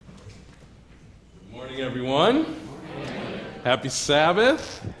Morning, everyone. Happy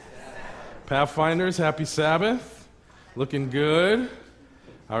Sabbath. Pathfinders, happy Sabbath. Looking good.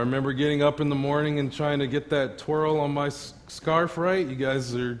 I remember getting up in the morning and trying to get that twirl on my scarf right. You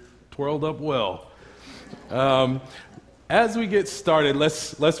guys are twirled up well. As we get started,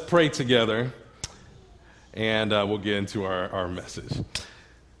 let's pray together, and we'll get into our message.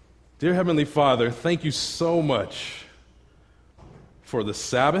 Dear Heavenly Father, thank you so much for the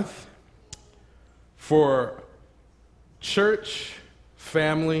Sabbath, for church,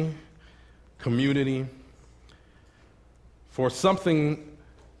 family, community, for something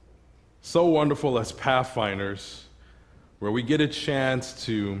so wonderful as Pathfinders, where we get a chance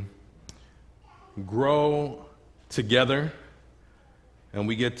to grow together and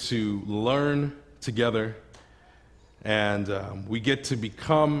we get to learn together, and we get to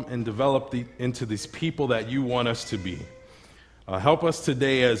become and develop into these people that you want us to be. Help us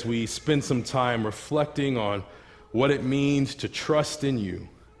today as we spend some time reflecting on what it means to trust in you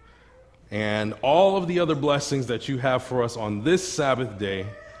and all of the other blessings that you have for us on this Sabbath day.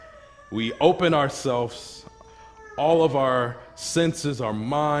 We open ourselves, all of our senses, our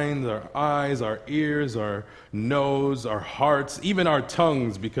minds, our eyes, our ears, our nose, our hearts, even our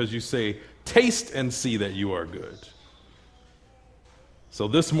tongues, because you say, taste and see that you are good. So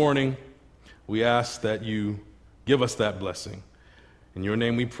this morning, we ask that you give us that blessing. In your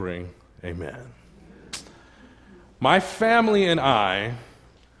name we pray, amen. My family and I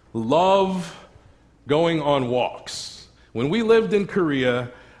love going on walks. When we lived in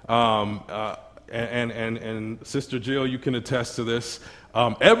Korea, and Sister Jill, you can attest to this,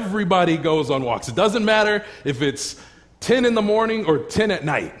 everybody goes on walks. It doesn't matter if it's 10 in the morning or 10 at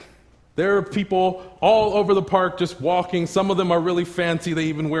night. There are people all over the park just walking. Some of them are really fancy. They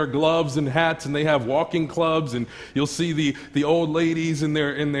even wear gloves and hats, and they have walking clubs. And you'll see the old ladies in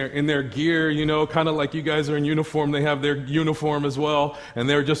their gear, you know, kind of like you guys are in uniform. They have their uniform as well, and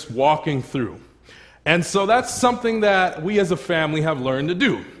they're just walking through. And so that's something that we as a family have learned to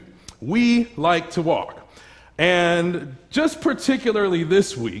do. We like to walk. And just particularly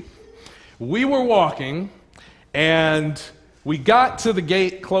this week, we were walking, and we got to the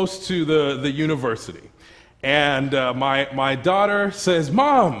gate close to the university, and my daughter says,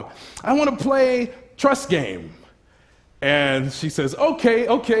 "Mom, I want to play trust game." And she says,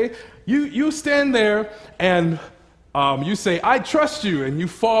 okay, you stand there, and you say, "I trust you," and you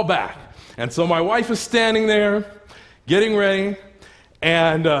fall back. And so my wife is standing there, getting ready,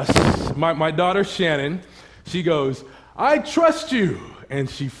 and my daughter Shannon, she goes, "I trust you," and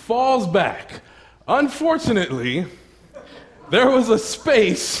she falls back. Unfortunately, there was a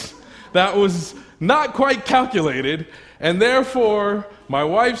space that was not quite calculated, and therefore, my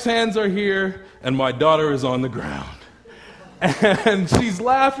wife's hands are here, and my daughter is on the ground. And she's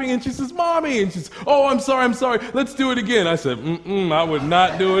laughing, and she says, "Mommy," and she's, "Oh, I'm sorry, let's do it again." I said, I would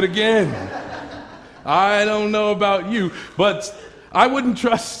not do it again. I don't know about you, but I wouldn't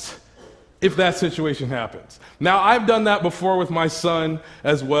trust if that situation happens. Now, I've done that before with my son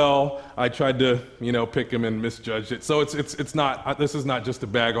as well. I tried to, pick him and misjudged it. So it's not, this is not just a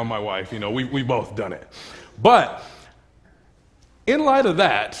bag on my wife. We both done it. But in light of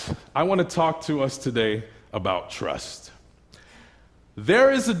that, I want to talk to us today about trust. There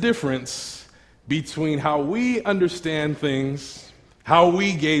is a difference between how we understand things, how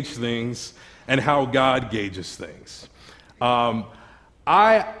we gauge things, and how God gauges things.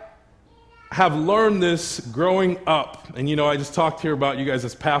 I have learned this growing up, and I just talked here about you guys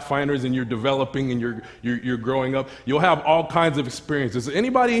as Pathfinders, and you're developing and you're growing up. You'll have all kinds of experiences.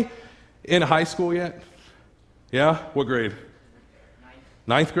 Anybody in high school yet? Yeah? What grade?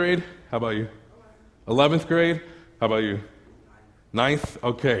 Ninth grade? How about you? 11th grade? How about you? Ninth?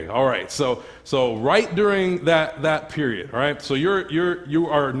 Okay, all right. So right during that period, all right? So you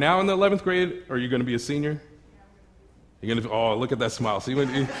are now in the 11th grade, or are you going to be a senior? You're gonna, oh, look at that smile. See,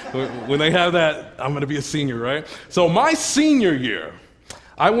 when they have that, I'm going to be a senior, right? So my senior year,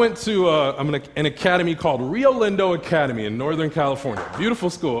 I went to an academy called Rio Lindo Academy in Northern California.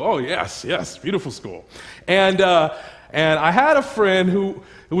 Beautiful school. Oh, yes, beautiful school. And I had a friend who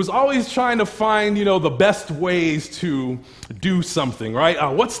was always trying to find, the best ways to do something,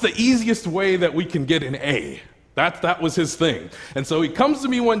 right? What's the easiest way that we can get an A? That was his thing. And so he comes to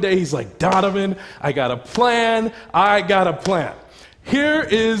me one day, he's like, "Donovan, I got a plan. Here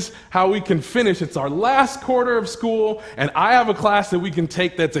is how we can finish. It's our last quarter of school, and I have a class that we can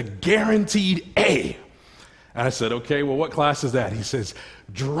take that's a guaranteed A." And I said, "Okay, well, what class is that?" He says,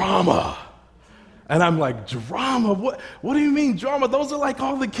 "Drama." And I'm like, drama? What do you mean drama? Those are like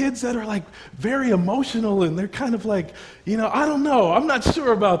all the kids that are like very emotional and they're kind of like, I don't know. I'm not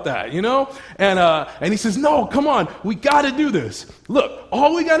sure about that, And he says, no, come on. We got to do this. Look,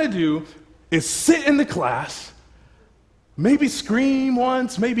 all we got to do is sit in the class, maybe scream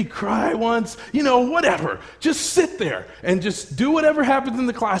once, maybe cry once, whatever. Just sit there and just do whatever happens in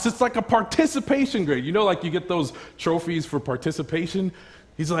the class. It's like a participation grade. Like you get those trophies for participation.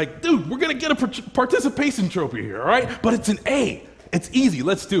 He's like, dude, we're going to get a participation trophy here, all right? But it's an A. It's easy.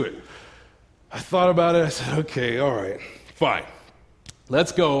 Let's do it. I thought about it. I said, okay, all right, fine.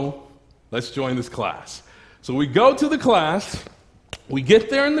 Let's go. Let's join this class. So we go to the class. We get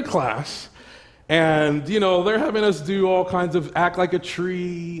there in the class. And, they're having us do all kinds of act like a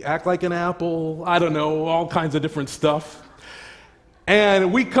tree, act like an apple, I don't know, all kinds of different stuff.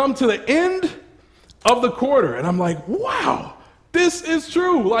 And we come to the end of the quarter. And I'm like, wow. This is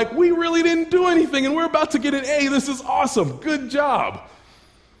true. Like, we really didn't do anything, and we're about to get an A. This is awesome. Good job.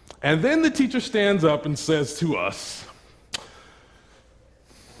 And then the teacher stands up and says to us,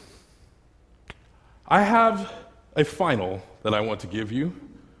 I have a final that I want to give you.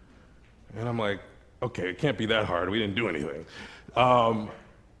 And I'm like, okay, it can't be that hard. We didn't do anything.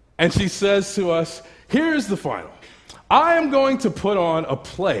 And she says to us, here's the final. I am going to put on a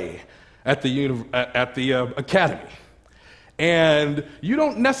play at the academy. And you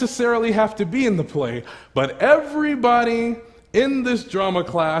don't necessarily have to be in the play, but everybody in this drama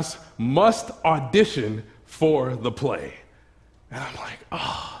class must audition for the play. And I'm like,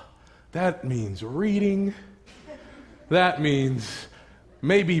 that means reading. That means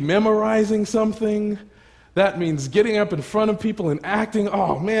maybe memorizing something. That means getting up in front of people and acting.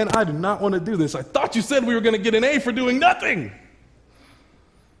 Oh man, I do not want to do this. I thought you said we were going to get an A for doing nothing.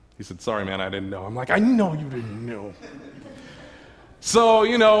 He said, sorry man, I didn't know. I'm like, I know you didn't know. So,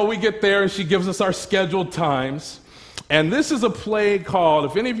 we get there and she gives us our scheduled times. And this is a play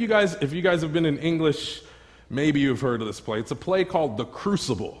called, if you guys have been in English, maybe you've heard of this play. It's a play called The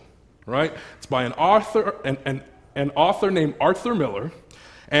Crucible, right? It's by an author named Arthur Miller.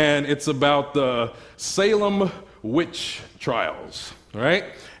 And it's about the Salem witch trials, right?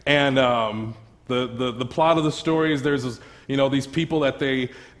 And the plot of the story is there's this, these people that they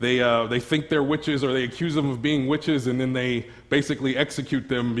think they're witches or they accuse them of being witches, and then they basically execute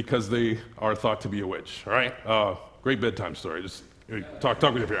them because they are thought to be a witch, all right? Great bedtime story. Just talk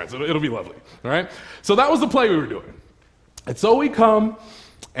with your parents. It'll be lovely, all right? So that was the play we were doing. And so we come,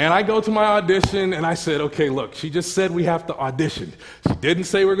 and I go to my audition, and I said, okay, look, she just said we have to audition. She didn't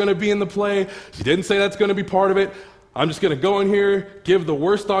say we're going to be in the play. She didn't say that's going to be part of it. I'm just going to go in here, give the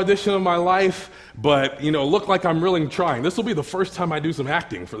worst audition of my life, but, look like I'm really trying. This will be the first time I do some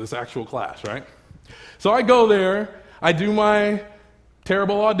acting for this actual class, right? So I go there, I do my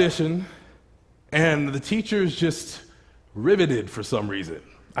terrible audition, and the teacher's just riveted for some reason.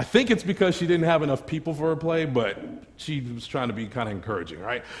 I think it's because she didn't have enough people for her play, but she was trying to be kind of encouraging,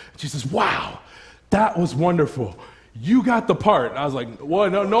 right? She says, wow, that was wonderful. You got the part. And I was like,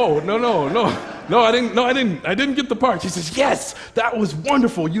 what? No, I didn't get the part. She says, yes, that was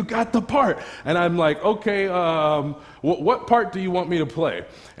wonderful. You got the part. And I'm like, okay, what part do you want me to play?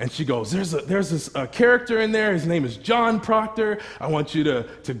 And she goes, there's this character in there. His name is John Proctor. I want you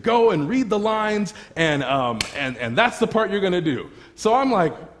to go and read the lines, and that's the part you're going to do. So I'm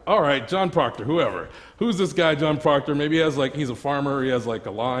like, all right, John Proctor, whoever. Who's this guy, John Proctor? Maybe he's a farmer. He has like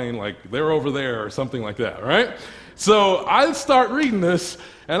a line, like they're over there or something like that, right? So I start reading this,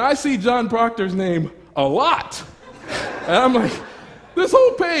 and I see John Proctor's name a lot. And I'm like, this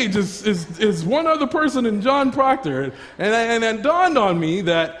whole page is one other person in John Proctor. And it dawned on me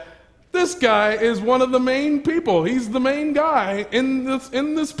that this guy is one of the main people. He's the main guy in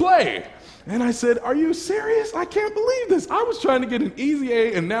this play. And I said, are you serious? I can't believe this. I was trying to get an easy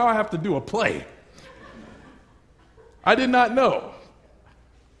A, and now I have to do a play. I did not know.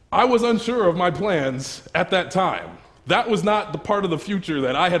 I was unsure of my plans at that time. That was not the part of the future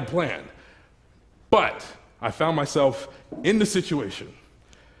that I had planned. But I found myself in the situation.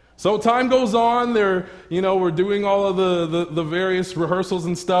 So time goes on, we're doing all of the various rehearsals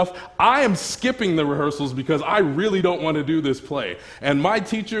and stuff. I am skipping the rehearsals because I really don't want to do this play. And my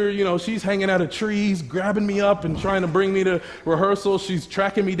teacher, she's hanging out of trees, grabbing me up and trying to bring me to rehearsal. She's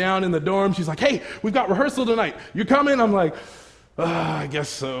tracking me down in the dorm. She's like, hey, we've got rehearsal tonight. You coming? I'm like, I guess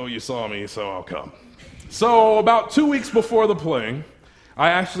so. You saw me, so I'll come. So about 2 weeks before the play, I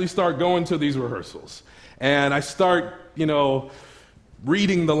actually start going to these rehearsals. And I start,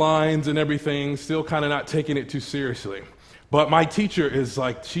 reading the lines and everything, still kind of not taking it too seriously. But my teacher is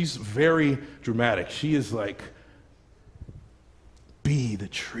like, she's very dramatic. She is like, be the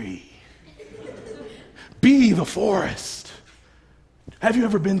tree. be the forest. Have you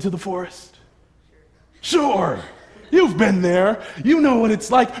ever been to the forest? Sure. You've been there. You know what it's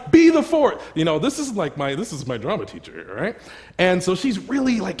like. Be the forest. You know, this is my drama teacher, right? And so she's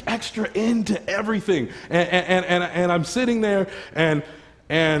really like extra into everything. And I'm sitting there and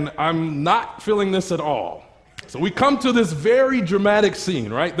I'm not feeling this at all. So we come to this very dramatic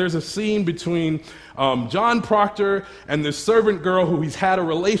scene, right? There's a scene between John Proctor and this servant girl who he's had a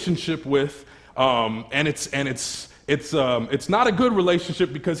relationship with, and it's not a good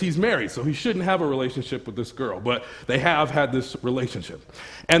relationship because he's married, so he shouldn't have a relationship with this girl, but they have had this relationship.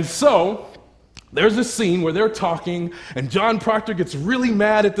 And so there's a scene where they're talking, and John Proctor gets really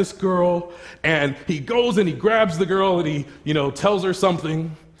mad at this girl, and he goes and he grabs the girl and he, tells her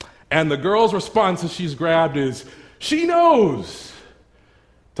something, and the girl's response as she's grabbed is, "She knows,"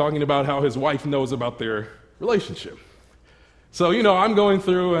 talking about how his wife knows about their relationship. So, I'm going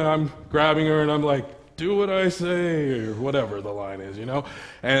through and I'm grabbing her and I'm like, "Do what I say," or whatever the line is,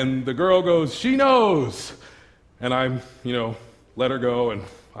 And the girl goes, "She knows." And I'm, let her go, and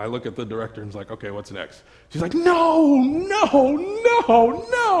I look at the director and it's like, "Okay, what's next?" She's like, "No.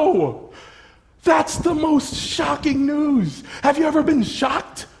 That's the most shocking news. Have you ever been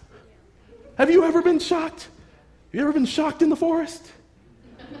shocked? Have you ever been shocked? Have you ever been shocked in the forest?"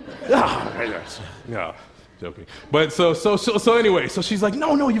 No, joking. But so anyway, so she's like,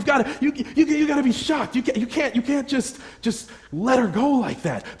 "No, you gotta be shocked. You can't just let her go like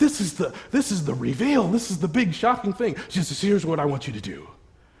that. This is the reveal. This is the big shocking thing." She says, "Here's what I want you to do."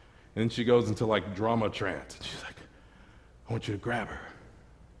 And then she goes into like drama trance. And she's like, "I want you to grab her."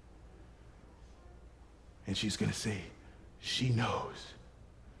 And she's gonna say, "She knows."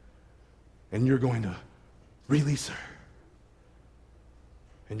 And you're going to release her.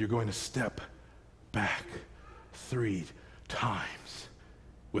 And you're going to step back 3 times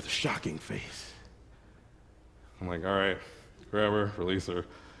with a shocking face. I'm like, "All right, grab her, release her,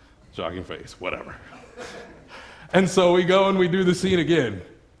 shocking face, whatever." And so we go and we do the scene again.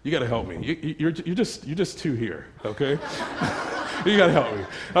 You got to help me. You're just two here, okay? You got to help me.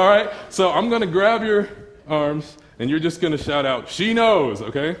 All right? So I'm going to grab your arms, and you're just going to shout out, "She knows,"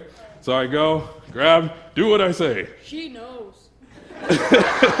 okay? So I go, grab, do what I say. "She knows."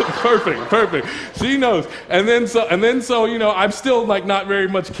 Perfect. She knows. And then so, I'm still like not very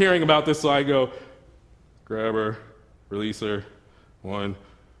much caring about this, so I go, grab her, release her, 1,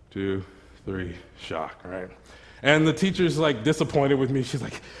 2, 3, shock, all right? And the teacher's like disappointed with me. She's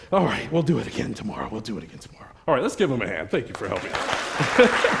like, "All right, we'll do it again tomorrow. All right, let's give him a hand. Thank you for helping.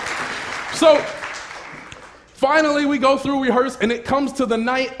 So finally we go through rehearse, and it comes to the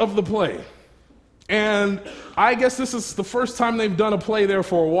night of the play. And I guess this is the first time they've done a play there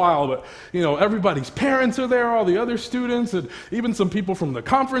for a while, but everybody's parents are there, all the other students, and even some people from the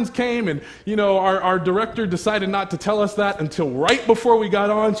conference came, and our director decided not to tell us that until right before we got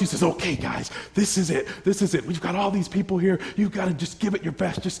on. She says, "Okay, guys, this is it. We've got all these people here. You've got to just give it your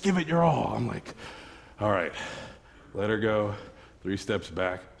best, just give it your all." I'm like, "All right, let her go. 3 steps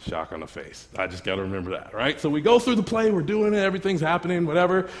back, shock on the face." I just got to remember that, right? So we go through the play, we're doing it, everything's happening,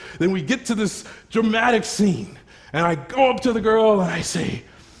 whatever. Then we get to this dramatic scene, and I go up to the girl and I say,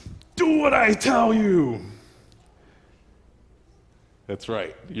 "Do what I tell you." That's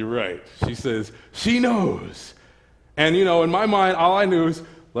right, you're right. She says, "She knows." And in my mind, all I knew is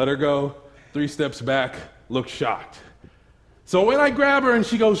let her go, 3 steps back, look shocked. So when I grab her and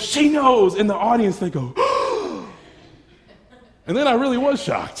she goes, "She knows," in the audience they go, and then I really was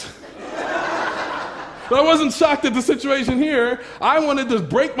shocked. But I wasn't shocked at the situation here. I wanted to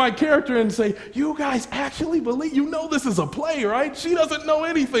break my character and say, "You guys actually believe, this is a play, right? She doesn't know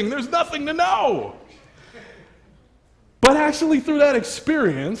anything. There's nothing to know." But actually through that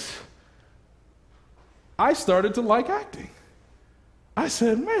experience, I started to like acting. I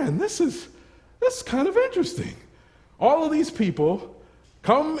said, "Man, this is kind of interesting. All of these people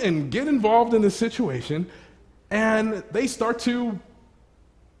come and get involved in this situation, and they start to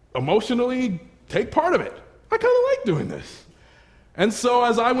emotionally take part of it. I kind of like doing this." And so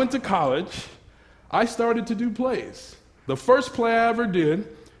as I went to college, I started to do plays. The first play I ever did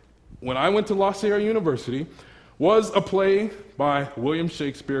when I went to La Sierra University was a play by William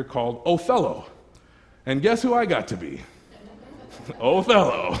Shakespeare called Othello. And guess who I got to be?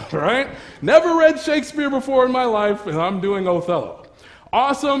 Othello, right? Never read Shakespeare before in my life, and I'm doing Othello.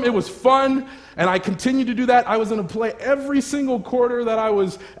 Awesome, it was fun, and I continued to do that. I was in a play every single quarter that I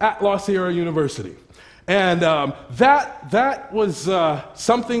was at La Sierra University. And that was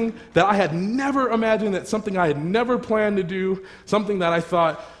something that I had never imagined, that's something I had never planned to do, something that I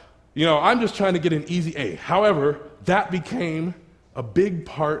thought, I'm just trying to get an easy A. However, that became a big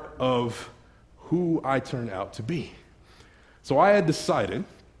part of who I turn out to be. So I had decided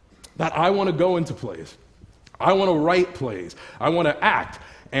that I want to go into plays. I want to write plays. I want to act.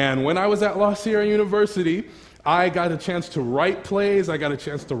 And when I was at La Sierra University, I got a chance to write plays. I got a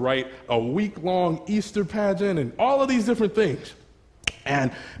chance to write a week-long Easter pageant and all of these different things.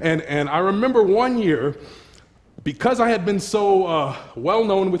 And I remember one year, because I had been so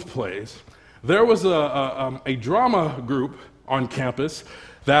well-known with plays, there was a drama group on campus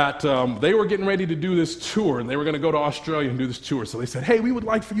that they were getting ready to do this tour, and they were going to go to Australia and do this tour. So they said, hey, we would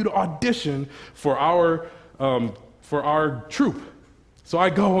like for you to audition for our troupe. So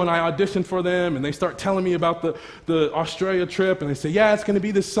I go and I audition for them, and they start telling me about the Australia trip, and they say, yeah, it's going to be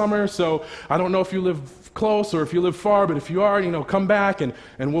this summer, so I don't know if you live close or if you live far, but if you are, come back and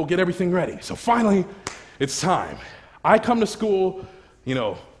we'll get everything ready. So finally, it's time. I come to school,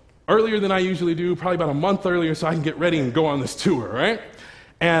 earlier than I usually do, probably about a month earlier, so I can get ready and go on this tour, right?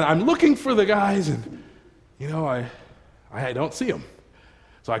 And I'm looking for the guys, and, I don't see them.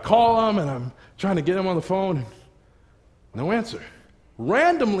 So I call them, and I'm trying to get them on the phone, and no answer.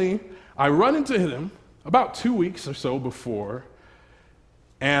 Randomly, I run into him about 2 weeks or so before,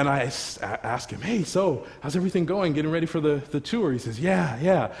 and I ask him, hey, so how's everything going, getting ready for the tour? He says,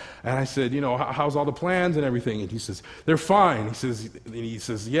 yeah. And I said, how's all the plans and everything? And he says, they're fine. He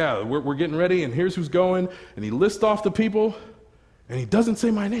says, yeah, we're getting ready, and here's who's going. And he lists off the people, and he doesn't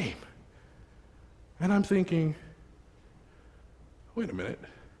say my name. And I'm thinking, wait a minute.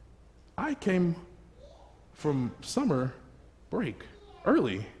 I came from summer break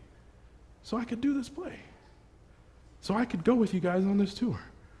early so I could do this play, so I could go with you guys on this tour.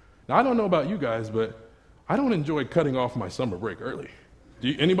 Now, I don't know about you guys, but I don't enjoy cutting off my summer break early. Do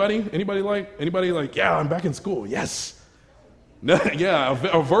you, anybody like, yeah, I'm back in school, yes. Yeah,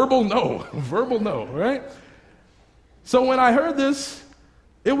 a verbal no, right? So when I heard this,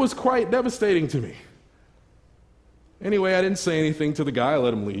 it was quite devastating to me. Anyway, I didn't say anything to the guy. I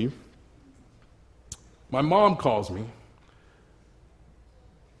let him leave. My mom calls me,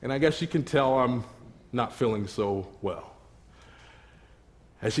 and I guess you can tell I'm not feeling so well.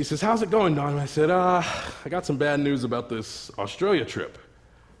 And she says, how's it going, Don? And I said, I got some bad news about this Australia trip.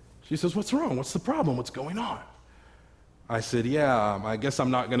 She says, what's wrong? What's the problem? What's going on? I said, yeah, I guess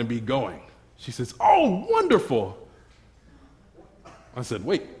I'm not going to be going. She says, oh, wonderful. I said,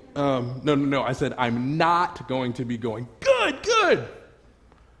 wait, no. I said, I'm not going to be going. Good.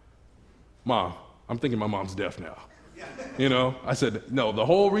 Mom, I'm thinking my mom's deaf now. I said, no, the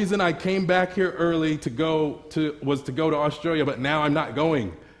whole reason I came back here early was to go to Australia, but now I'm not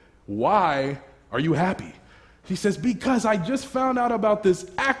going. Why are you happy? She says, because I just found out about this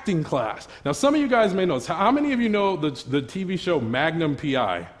acting class. Now, some of you guys may know this. How many of you know the TV show Magnum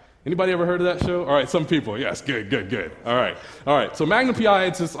P.I.? Anybody ever heard of that show? All right, some people. Yes, good. All right. So Magnum P.I.,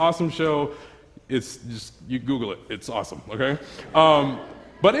 it's this awesome show. It's just, you Google it. It's awesome, okay?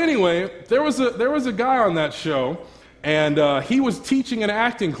 But anyway, there was a guy on that show, and he was teaching an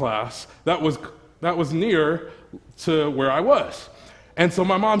acting class that was near to where I was. And so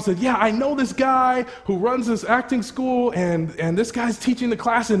my mom said, yeah, I know this guy who runs this acting school, and this guy's teaching the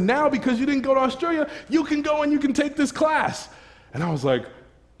class, and now because you didn't go to Australia, you can go and you can take this class. And I was like,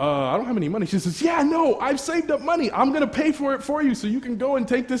 I don't have any money. She says, yeah, no, I've saved up money. I'm going to pay for it for you so you can go and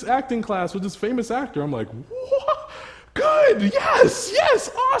take this acting class with this famous actor. I'm like, what? Good,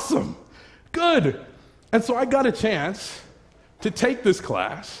 yes, awesome, good. And so I got a chance to take this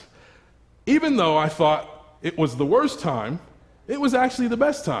class. Even though I thought it was the worst time, it was actually the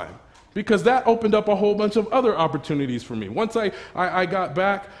best time, because that opened up a whole bunch of other opportunities for me. Once I got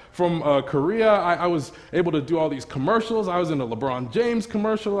back from Korea, I was able to do all these commercials. I was in a LeBron James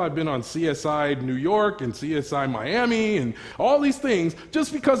commercial. I've been on CSI New York and CSI Miami and all these things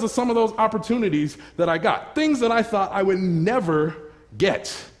just because of some of those opportunities that I got. Things that I thought I would never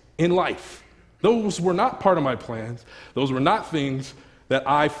get in life. Those were not part of my plans. Those were not things that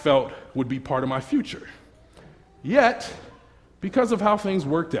I felt would be part of my future. Yet, because of how things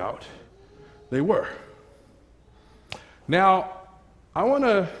worked out, they were. Now, I want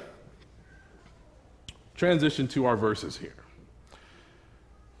to transition to our verses here.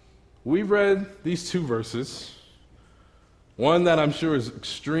 We've read these two verses, one that I'm sure is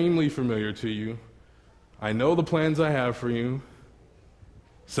extremely familiar to you. I know the plans I have for you,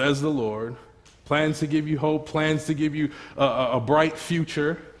 says the Lord. Plans to give you hope, plans to give you a bright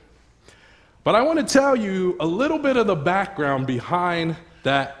future. But I want to tell you a little bit of the background behind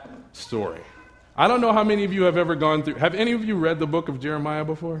that story. I don't know how many of you have ever gone through. Have any of you read the book of Jeremiah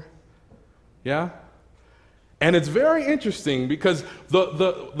before? Yeah? And it's very interesting because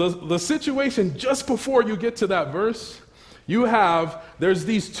the situation just before you get to that verse, there's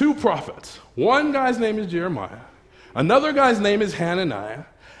these two prophets. One guy's name is Jeremiah. Another guy's name is Hananiah.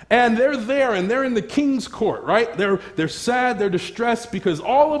 And they're there, and they're in the king's court, right? They're sad, they're distressed because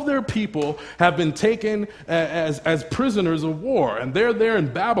all of their people have been taken as prisoners of war, and they're there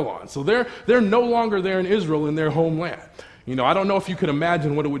in Babylon. So they're no longer there in Israel in their homeland. You know, I don't know if you could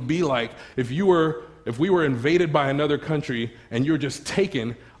imagine what it would be like if we were invaded by another country and you're just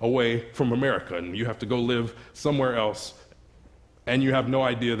taken away from America and you have to go live somewhere else and you have no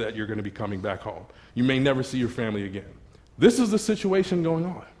idea that you're going to be coming back home. You may never see your family again. This is the situation going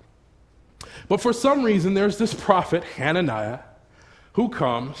on. But for some reason, there's this prophet, Hananiah, who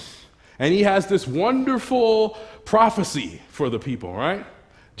comes, and he has this wonderful prophecy for the people, right?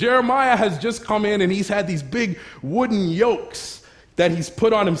 Jeremiah has just come in, and he's had these big wooden yokes that he's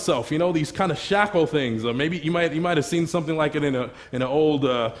put on himself, you know, these kind of shackle things. Maybe you might have seen something like it in an old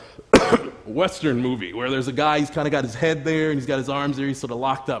Western movie where there's a guy, he's kind of got his head there, and he's got his arms there, he's sort of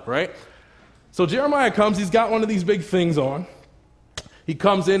locked up, right? So Jeremiah comes, he's got one of these big things on. He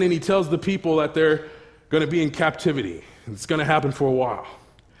comes in and he tells the people that they're going to be in captivity. It's going to happen for a while.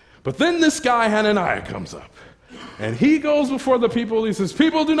 But then this guy, Hananiah, comes up. And he goes before the people. He says,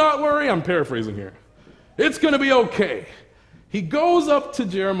 people, do not worry. I'm paraphrasing here. It's going to be okay. He goes up to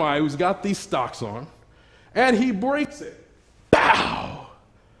Jeremiah, who's got these stocks on, and he breaks it. Bow!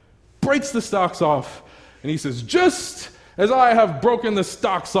 Breaks the stocks off. And he says, just as I have broken the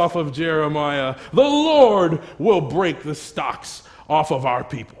stocks off of Jeremiah, the Lord will break the stocks off of our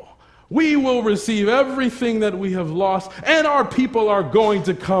people. We will receive everything that we have lost, and our people are going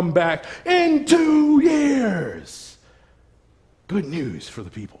to come back in 2 years. Good news for the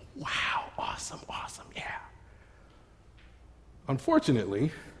people. Wow, awesome, yeah.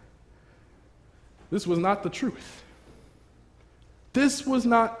 Unfortunately, this was not the truth. This was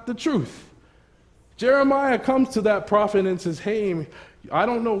not the truth. Jeremiah comes to that prophet and says, hey, I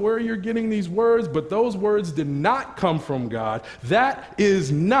don't know where you're getting these words, but those words did not come from God. That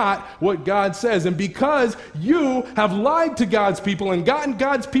is not what God says. And because you have lied to God's people and gotten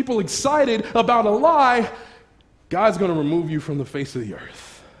God's people excited about a lie, God's going to remove you from the face of the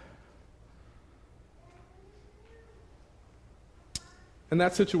earth. And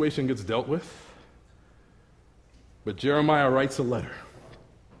that situation gets dealt with. But Jeremiah writes a letter.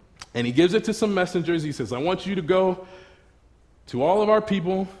 And he gives it to some messengers. He says, I want you to go to all of our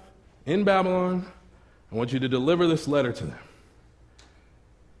people in Babylon. I want you to deliver this letter to them.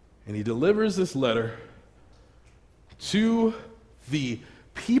 And he delivers this letter to the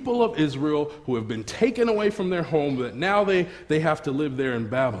people of Israel who have been taken away from their home, that now they have to live there in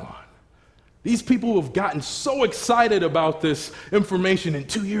Babylon. These people who have gotten so excited about this information, in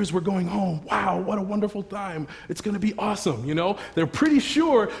 2 years we're going home. Wow, what a wonderful time. It's going to be awesome, you know. They're pretty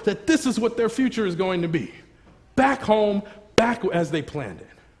sure that this is what their future is going to be. Back home, back as they planned it.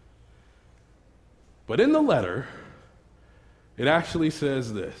 But in the letter, it actually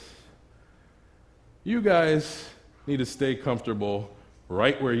says this. You guys need to stay comfortable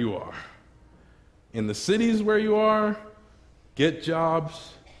right where you are. In the cities where you are, get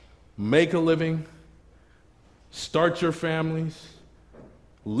jobs, make a living, start your families,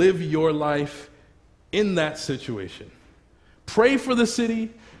 live your life in that situation. Pray for the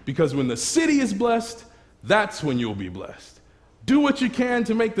city, because when the city is blessed, that's when you'll be blessed. Do what you can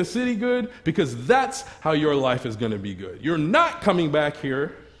to make the city good, because that's how your life is going to be good. You're not coming back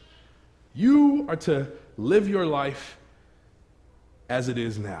here. You are to live your life as it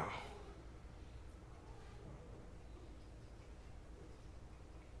is now.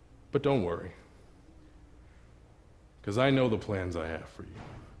 But don't worry, because I know the plans I have for you,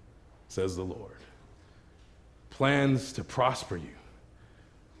 says the Lord. Plans to prosper you,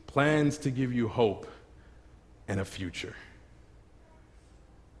 plans to give you hope and a future.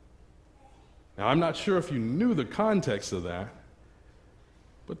 Now, I'm not sure if you knew the context of that,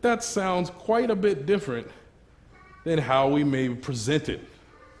 but that sounds quite a bit different than how we may present it.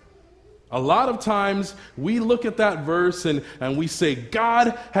 A lot of times we look at that verse and we say,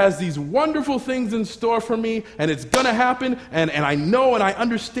 God has these wonderful things in store for me, and it's going to happen, and I know and I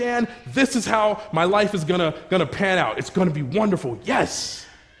understand this is how my life is gonna pan out. It's going to be wonderful. Yes.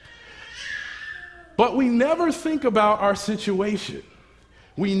 But we never think about our situation.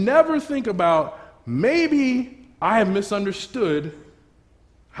 We never think about, maybe I have misunderstood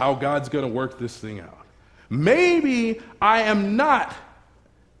how God's going to work this thing out. Maybe I am not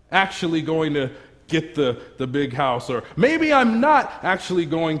actually going to get the big house, or maybe I'm not actually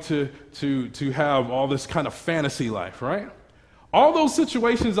going to have all this kind of fantasy life, right? All those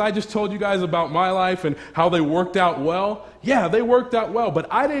situations I just told you guys about my life and how they worked out well, yeah, they worked out well, but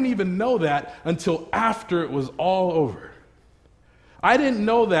I didn't even know that until after it was all over. I didn't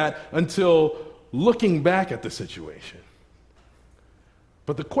know that until looking back at the situation.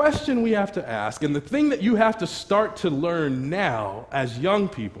 But the question we have to ask, and the thing that you have to start to learn now as young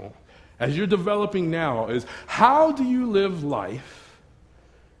people, as you're developing now, is how do you live life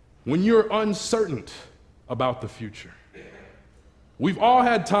when you're uncertain about the future? We've all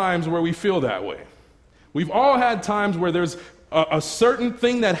had times where we feel that way. We've all had times where there's a certain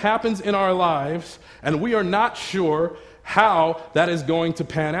thing that happens in our lives, and we are not sure how that is going to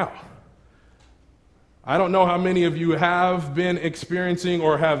pan out. I don't know how many of you have been experiencing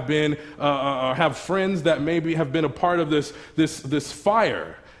or have been have friends that maybe have been a part of this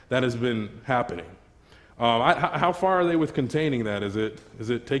fire that has been happening. How far are they with containing that? Is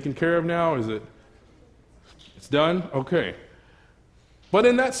it taken care of now? It's done? Okay. But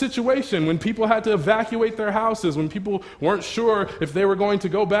in that situation, when people had to evacuate their houses, when people weren't sure if they were going to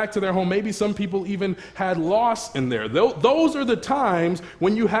go back to their home, maybe some people even had loss in there. Those are the times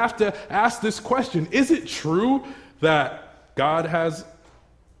when you have to ask this question: is it true that God has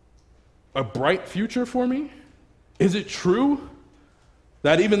a bright future for me? Is it true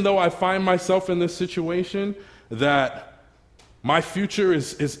that even though I find myself in this situation, that my future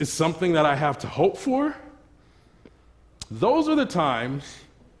is something that I have to hope for? Those are the times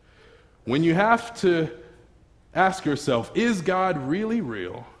when you have to ask yourself, is God really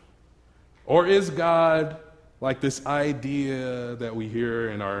real? Or is God like this idea that we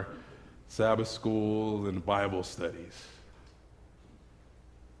hear in our Sabbath school and Bible studies?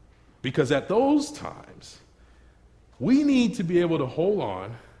 Because at those times, we need to be able to hold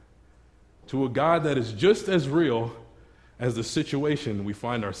on to a God that is just as real as the situation we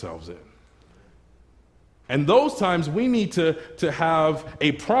find ourselves in. And those times we need to have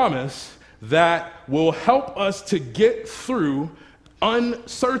a promise that will help us to get through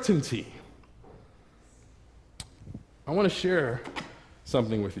uncertainty. I want to share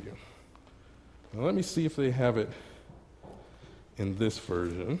something with you. Now, let me see if they have it in this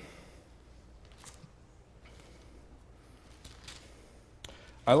version.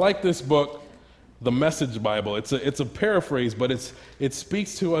 I like this book, The Message Bible. It's a paraphrase, but it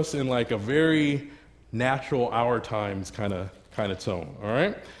speaks to us in like a very natural, our times kind of tone, all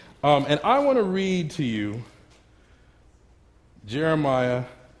right? And I want to read to you Jeremiah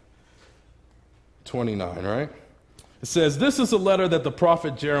 29, right? It says, "This is a letter that the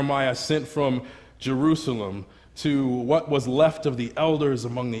prophet Jeremiah sent from Jerusalem to what was left of the elders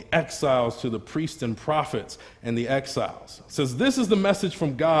among the exiles, to the priests and prophets and the exiles." It says, "This is the message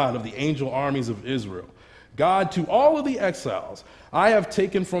from God of the angel armies of Israel. God, to all of the exiles I have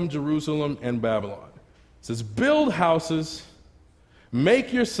taken from Jerusalem and Babylon." It says, "Build houses,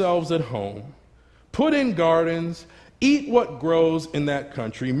 make yourselves at home, put in gardens, eat what grows in that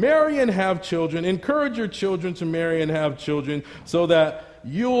country, marry and have children, encourage your children to marry and have children, so that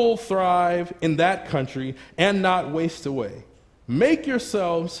you'll thrive in that country and not waste away. Make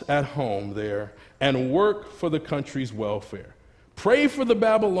yourselves at home there and work for the country's welfare. Pray for the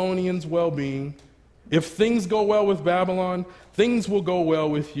Babylonians' well-being. If things go well with Babylon, things will go well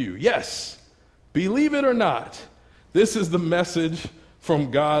with you." Yes, believe it or not, this is the message from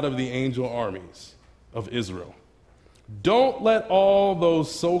God of the angel armies of Israel. Don't let all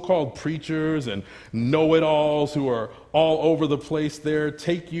those so-called preachers and know-it-alls who are all over the place there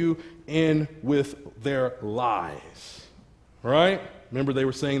take you in with their lies, right? Remember, they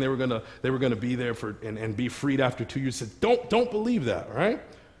were saying they were gonna be there for and be freed after 2 years. Said, don't believe that, right?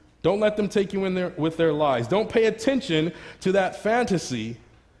 Don't let them take you in there with their lies. Don't pay attention to that fantasy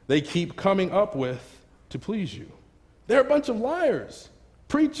they keep coming up with to please you. They're a bunch of liars,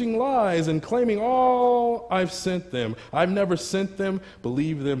 preaching lies and claiming, "Oh, I've sent them. I've never sent them.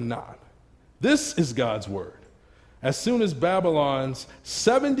 Believe them not." This is God's word. As soon as Babylon's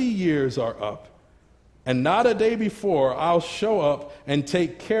 70 years are up, and not a day before, I'll show up and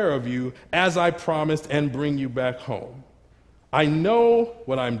take care of you as I promised and bring you back home. I know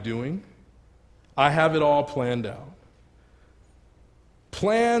what I'm doing. I have it all planned out.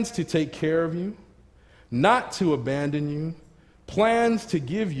 Plans to take care of you, not to abandon you, plans to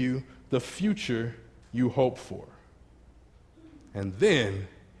give you the future you hope for. And then,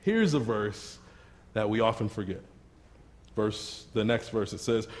 here's a verse that we often forget. The next verse, it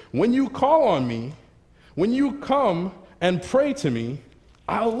says, "When you call on me, when you come and pray to me,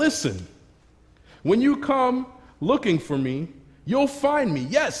 I'll listen. When you come looking for me, you'll find me."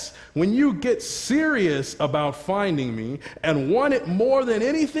 Yes, when you get serious about finding me and want it more than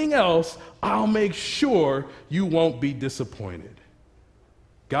anything else, I'll make sure you won't be disappointed.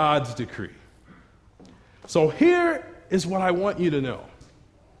 God's decree. So here is what I want you to know.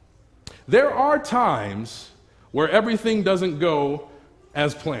 There are times where everything doesn't go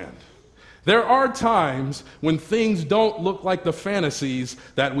as planned. There are times when things don't look like the fantasies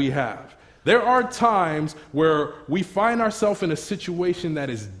that we have. There are times where we find ourselves in a situation that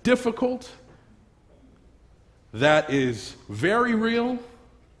is difficult, that is very real,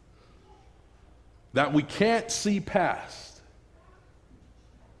 that we can't see past.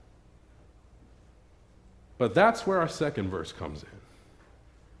 But that's where our second verse comes in.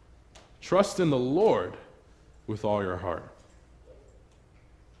 Trust in the Lord with all your heart.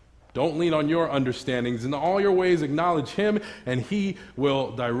 Don't lean on your understandings. In all your ways acknowledge him, and he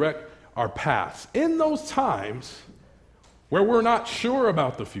will direct our paths. In those times where we're not sure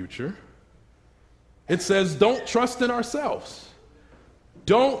about the future, it says don't trust in ourselves.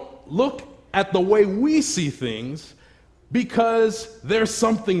 Don't look at the way we see things, because there's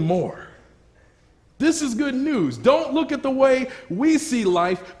something more. This is good news. Don't look at the way we see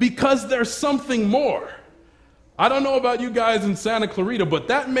life, because there's something more. I don't know about you guys in Santa Clarita, but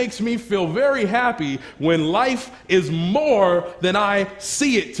that makes me feel very happy when life is more than I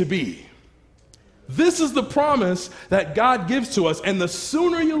see it to be. This is the promise that God gives to us, and the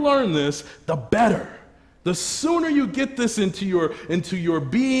sooner you learn this, the better. The sooner you get this into your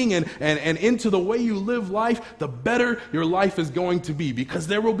being and into the way you live life, the better your life is going to be, because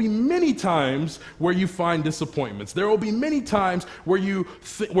there will be many times where you find disappointments. There will be many times where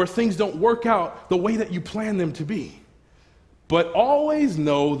where things don't work out the way that you plan them to be. But always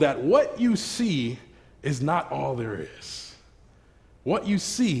know that what you see is not all there is. What you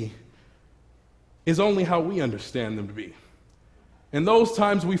see is only how we understand them to be. And those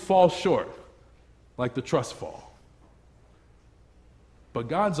times we fall short, like the trust fall. But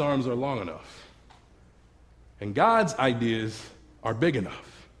God's arms are long enough, and God's ideas are big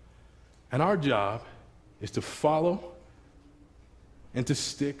enough. And our job is to follow and to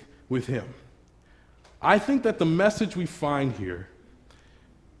stick with him. I think that the message we find here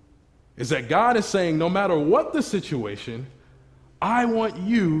is that God is saying, no matter what the situation, I want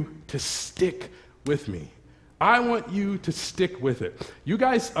you to stick with me. I want you to stick with it. You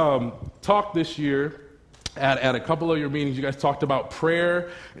guys talked this year at a couple of your meetings. You guys talked about prayer,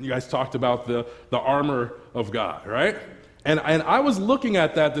 and you guys talked about the armor of God, right? And I was looking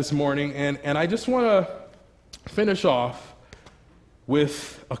at that this morning, and I just want to finish off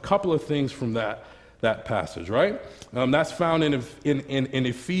with a couple of things from that passage, right? That's found in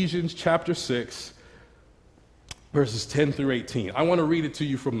Ephesians chapter 6, verses 10 through 18. I want to read it to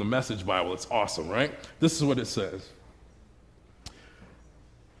you from the Message Bible. It's awesome, right? This is what it says.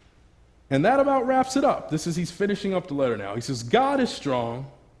 And that about wraps it up. He's finishing up the letter now. He says, God is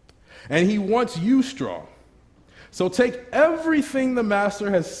strong, and he wants you strong. So take everything the master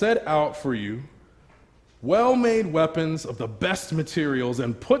has set out for you, well-made weapons of the best materials,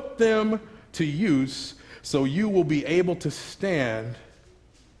 and put them to use so you will be able to stand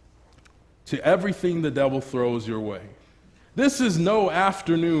to everything the devil throws your way. This is no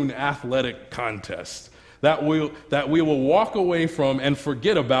afternoon athletic contest that we will walk away from and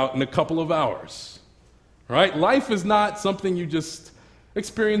forget about in a couple of hours. Right? Life is not something you just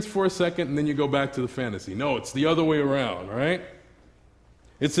experience for a second and then you go back to the fantasy. No, it's the other way around, right?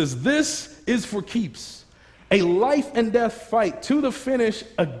 It says, this is for keeps, a life and death fight to the finish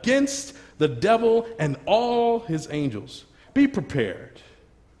against the devil and all his angels. Be prepared.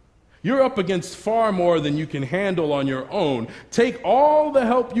 You're up against far more than you can handle on your own. Take all the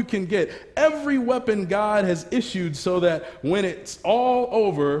help you can get, every weapon God has issued, so that when it's all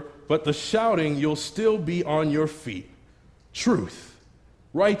over, but the shouting, you'll still be on your feet. Truth,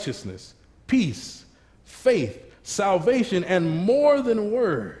 righteousness, peace, faith, salvation, and more than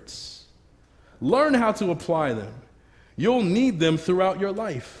words. Learn how to apply them. You'll need them throughout your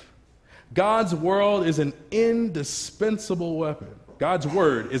life. God's word is an indispensable weapon. God's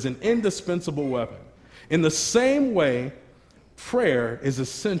word is an indispensable weapon. In the same way, prayer is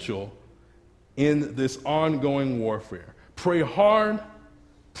essential in this ongoing warfare. Pray hard,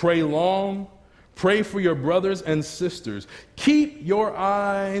 pray long, pray for your brothers and sisters. Keep your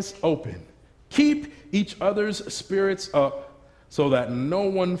eyes open. Keep each other's spirits up so that no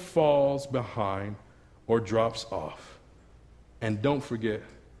one falls behind or drops off. And don't forget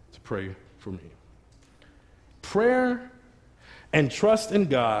to pray for me. Prayer and trust in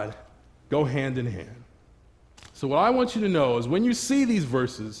God go hand in hand. So what I want you to know is when you see these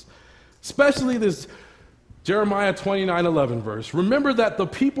verses, especially this Jeremiah 29:11 verse, remember that the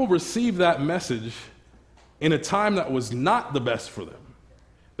people received that message in a time that was not the best for them.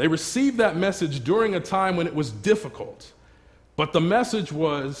 They received that message during a time when it was difficult. But the message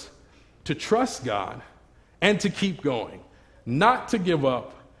was to trust God and to keep going, not to give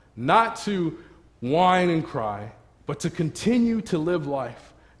up, not to whine and cry, but to continue to live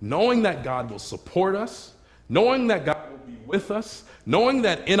life, knowing that God will support us, knowing that God will be with us, knowing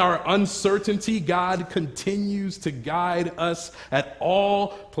that in our uncertainty, God continues to guide us at all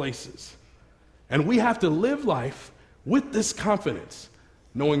places. And we have to live life with this confidence,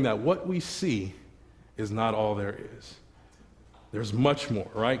 knowing that what we see is not all there is. There's much more,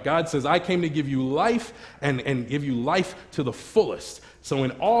 right? God says, I came to give you life and give you life to the fullest. So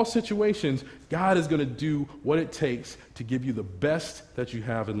in all situations, God is going to do what it takes to give you the best that you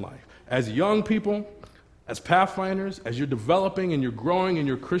have in life. As young people, as pathfinders, as you're developing and you're growing in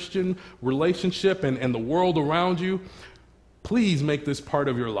your Christian relationship and the world around you, please make this part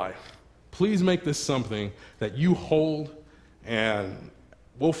of your life. Please make this something that you hold, and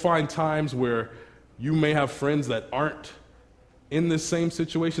we'll find times where you may have friends that aren't in this same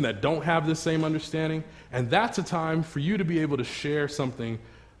situation, that don't have the same understanding, and that's a time for you to be able to share something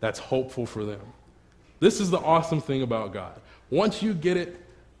that's hopeful for them. This is the awesome thing about God. Once you get it,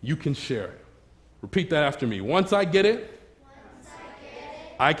 you can share it. Repeat that after me. Once I get it,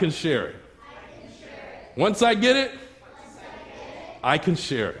 I can share it. Once I get it, I can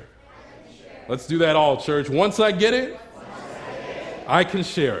share it. Let's do that all, church. Once I get it, I can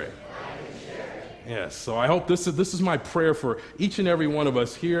share it. Yes, so I hope this is my prayer for each and every one of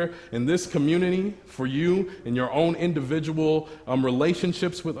us here in this community, for you in your own individual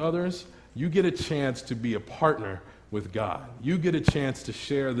relationships with others. You get a chance to be a partner with God. You get a chance to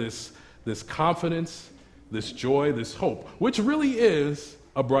share this confidence, this joy, this hope, which really is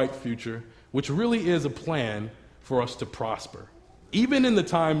a bright future, which really is a plan for us to prosper, even in the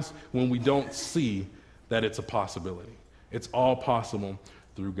times when we don't see that it's a possibility. It's all possible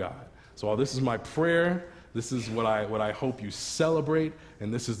through God. So this is my prayer. This is what I hope you celebrate,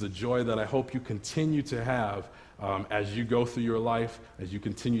 and this is the joy that I hope you continue to have as you go through your life, as you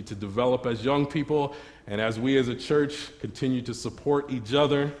continue to develop as young people, and as we as a church continue to support each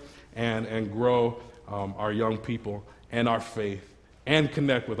other and grow our young people and our faith and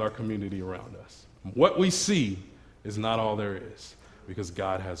connect with our community around us. What we see is not all there is, because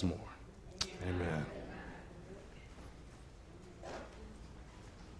God has more. Amen.